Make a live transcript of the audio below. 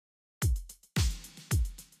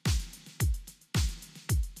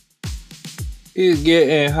It's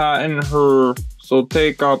getting hot in here, so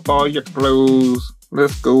take off all your clothes.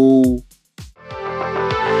 Let's go.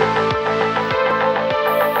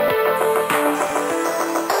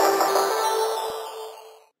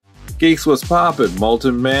 Geeks, what's poppin'?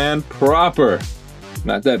 Molten man proper.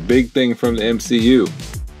 Not that big thing from the MCU.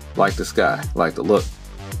 Like this guy, like the look.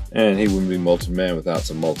 And he wouldn't be Molten Man without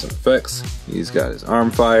some Molten effects. He's got his arm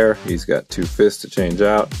fire, he's got two fists to change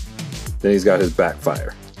out, then he's got his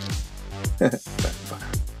backfire. Backfire.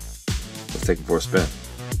 Let's take him for a spin.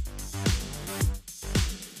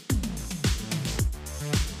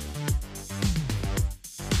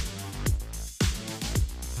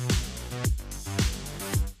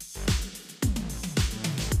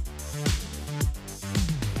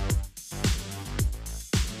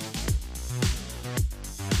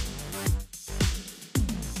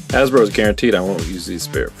 Hasbro is guaranteed I won't use these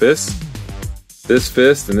spare fists. This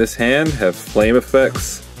fist and this hand have flame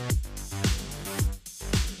effects.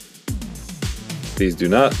 These do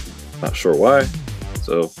not. Not sure why.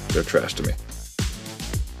 So they're trash to me.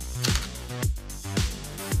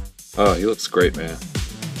 Oh, he looks great, man.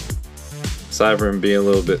 Aside from him being a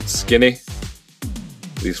little bit skinny,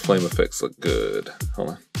 these flame effects look good. Hold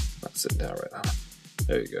on. Not sitting down right now.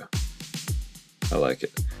 There you go. I like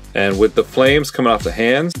it. And with the flames coming off the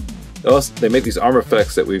hands, they make these armor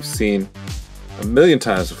effects that we've seen a million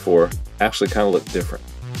times before actually kind of look different.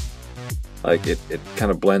 Like it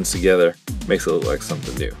kind of blends together, makes it look like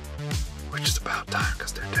something new. Which is about time,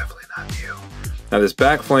 because they're definitely not new. Now this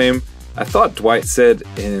back flame, I thought Dwight said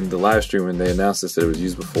in the live stream when they announced this that it was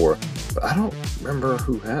used before, but I don't remember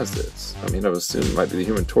who has this. I mean, I would assume it might be the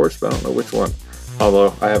Human Torch, but I don't know which one.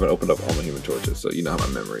 Although I haven't opened up all my Human Torches, so you know how my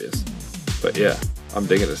memory is. But yeah, I'm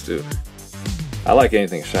digging this dude. I like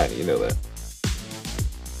anything shiny, you know that.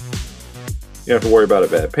 You don't have to worry about a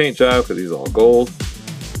bad paint job because he's all gold.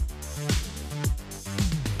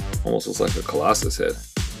 Almost looks like a Colossus head.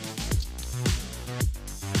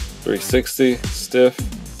 360, stiff,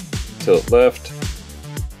 tilt left,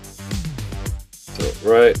 tilt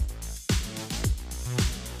right,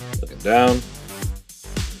 looking down,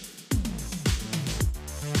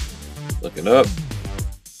 looking up.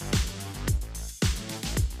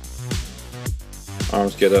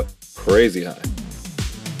 Arms get up crazy high.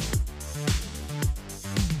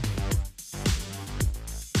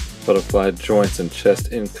 Butterfly joints and chest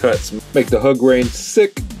in cuts make the hug range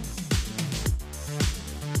sick.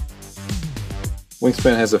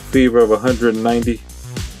 Wingspan has a fever of 190.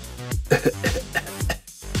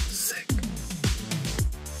 Sick.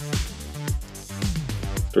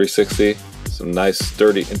 360, some nice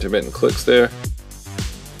sturdy intermittent clicks there.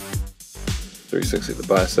 360 at the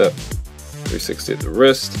bicep. 360 at the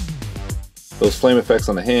wrist. Those flame effects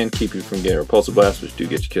on the hand keep you from getting repulsor blasts, which do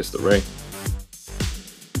get you kissed the ring.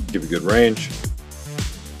 Give you good range.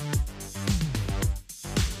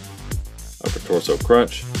 Upper torso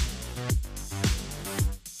crunch.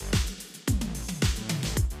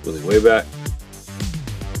 Really way back.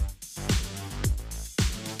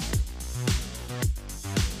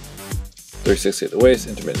 .360 at the waist,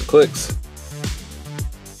 intermittent clicks.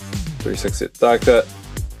 360 at the thigh cut.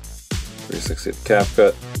 360 at the calf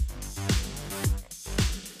cut,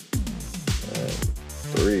 and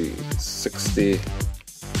 360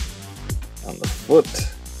 on the foot.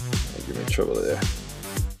 That'll give me trouble there.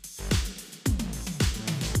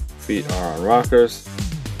 Feet are on rockers.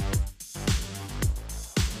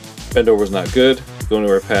 Bend over is not good. Go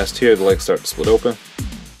anywhere past here, the legs start to split open,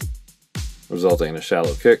 resulting in a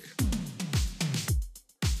shallow kick.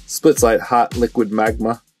 Split side hot liquid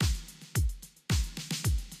magma.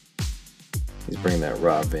 He's bringing that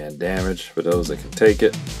Rob Van damage for those that can take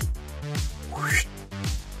it. Whoosh.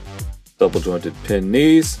 Double jointed pin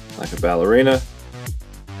knees, like a ballerina.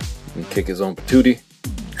 He can kick his own patootie.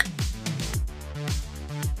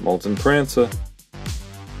 Molten Prancer.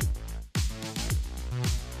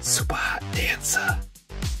 Super hot dancer.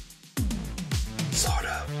 Sort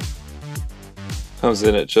of. Comes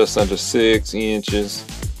in at just under 6 inches.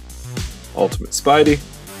 Ultimate Spidey.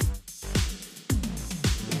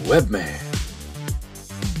 Webman.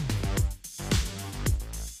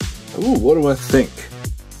 Ooh, what do I think?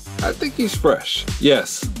 I think he's fresh.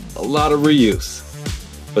 Yes, a lot of reuse.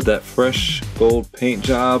 But that fresh gold paint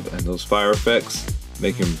job and those fire effects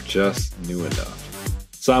make him just new enough.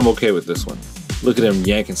 So I'm okay with this one. Look at him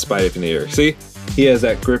yanking Spidey up in the air. See? He has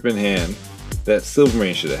that grip in hand that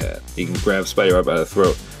Silvermane should have had. He can grab Spidey right by the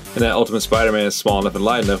throat. And that Ultimate Spider-Man is small enough and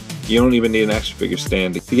light enough, you don't even need an action figure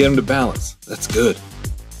stand to get him to balance. That's good.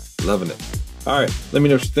 Loving it. Alright, let me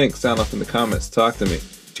know what you think. Sound off in the comments. Talk to me.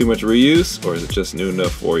 Too much reuse, or is it just new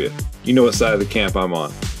enough for you? You know what side of the camp I'm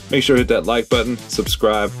on. Make sure to hit that like button,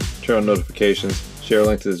 subscribe, turn on notifications, share a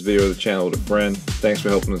link to this video or the channel with a friend. Thanks for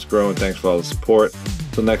helping us grow and thanks for all the support.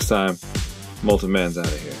 Till next time, Molten Man's out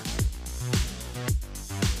of here.